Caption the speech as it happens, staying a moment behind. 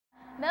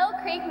Mill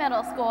Creek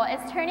Middle School is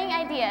turning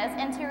ideas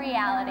into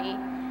reality.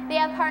 They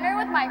have partnered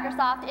with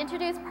Microsoft to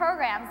introduce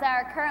programs that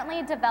are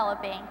currently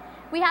developing.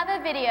 We have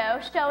a video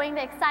showing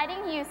the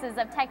exciting uses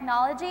of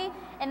technology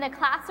in the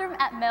classroom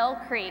at Mill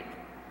Creek.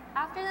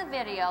 After the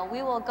video,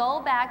 we will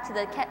go back to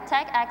the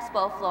Tech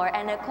Expo floor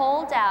and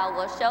Nicole Dow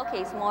will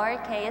showcase more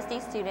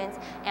KSD students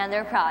and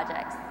their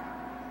projects.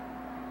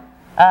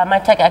 My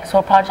Tech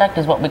Expo project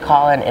is what we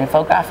call an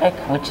infographic,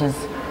 which is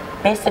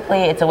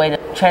basically it's a way to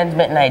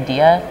transmit an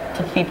idea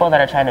to people that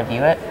are trying to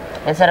view it.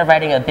 Instead of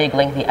writing a big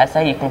lengthy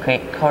essay, you can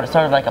create sort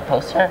of like a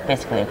poster,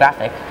 basically a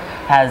graphic,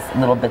 has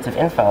little bits of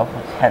info,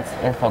 hence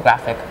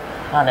infographic,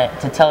 on it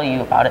to tell you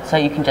about it, so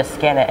you can just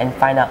scan it and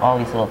find out all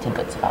these little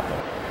tidbits about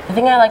it. The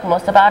thing I like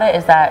most about it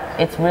is that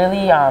it's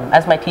really,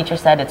 as my teacher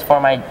said, it's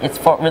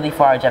really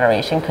for our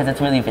generation because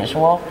it's really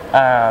visual.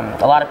 A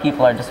lot of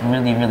people are just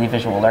really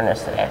visual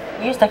learners today.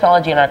 We use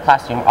technology in our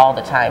classroom all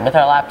the time. With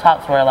our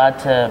laptops,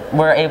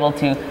 we're able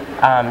to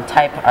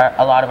type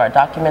a lot of our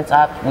documents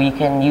up. We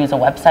can use a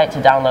website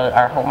to download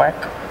our homework.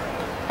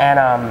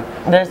 And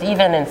there's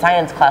even in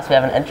science class we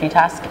have an entry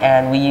task,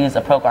 and we use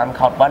a program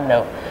called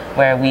OneNote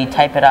where we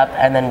type it up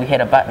and then we hit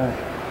a button.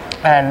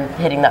 And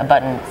hitting that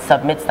button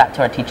submits that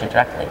to our teacher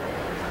directly.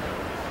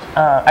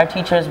 Our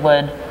teachers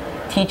would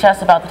teach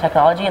us about the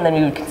technology, and then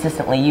we would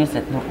consistently use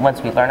it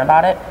once we learn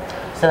about it,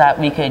 so that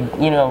we could,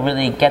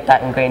 really get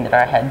that ingrained in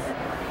our heads.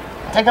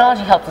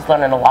 Technology helps us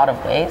learn in a lot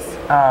of ways.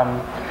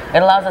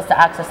 It allows us to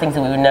access things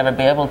that we would never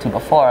be able to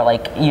before,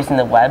 like using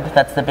the web.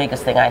 That's the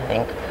biggest thing, I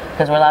think,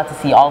 because we're allowed to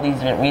see all these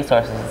different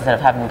resources instead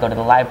of having to go to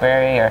the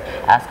library or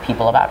ask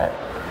people about it.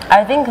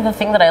 I think the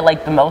thing that I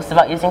like the most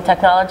about using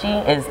technology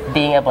is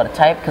being able to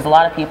type, because a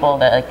lot of people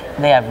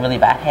they have really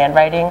bad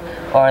handwriting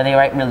or they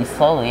write really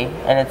slowly,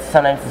 and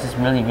sometimes it's just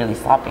really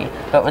sloppy.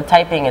 But with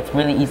typing, it's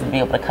really easy to be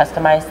able to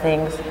customize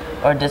things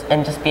or just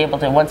be able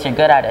to, once you're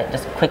good at it,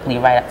 just quickly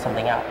write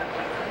something out.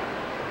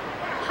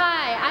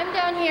 Hi, I'm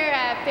down here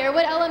at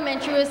Fairwood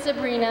Elementary with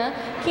Sabrina.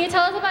 Can you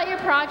tell us about your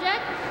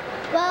project?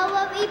 Well,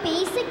 what we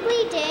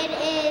basically did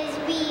is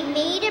we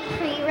made a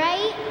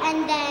pre-write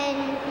and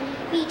then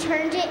we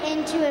turned it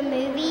into a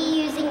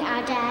movie using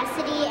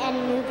Audacity and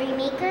Movie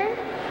Maker.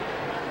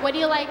 What do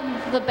you like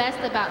the best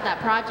about that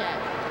project?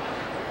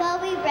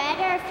 Well, we read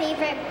our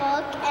favorite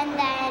book and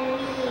then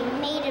we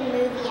made a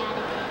movie out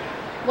of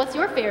it. What's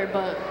your favorite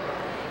book?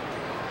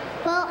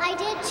 Well, I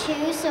did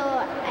too, so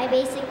I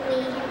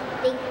basically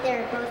think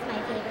they're both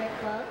my favorite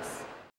books.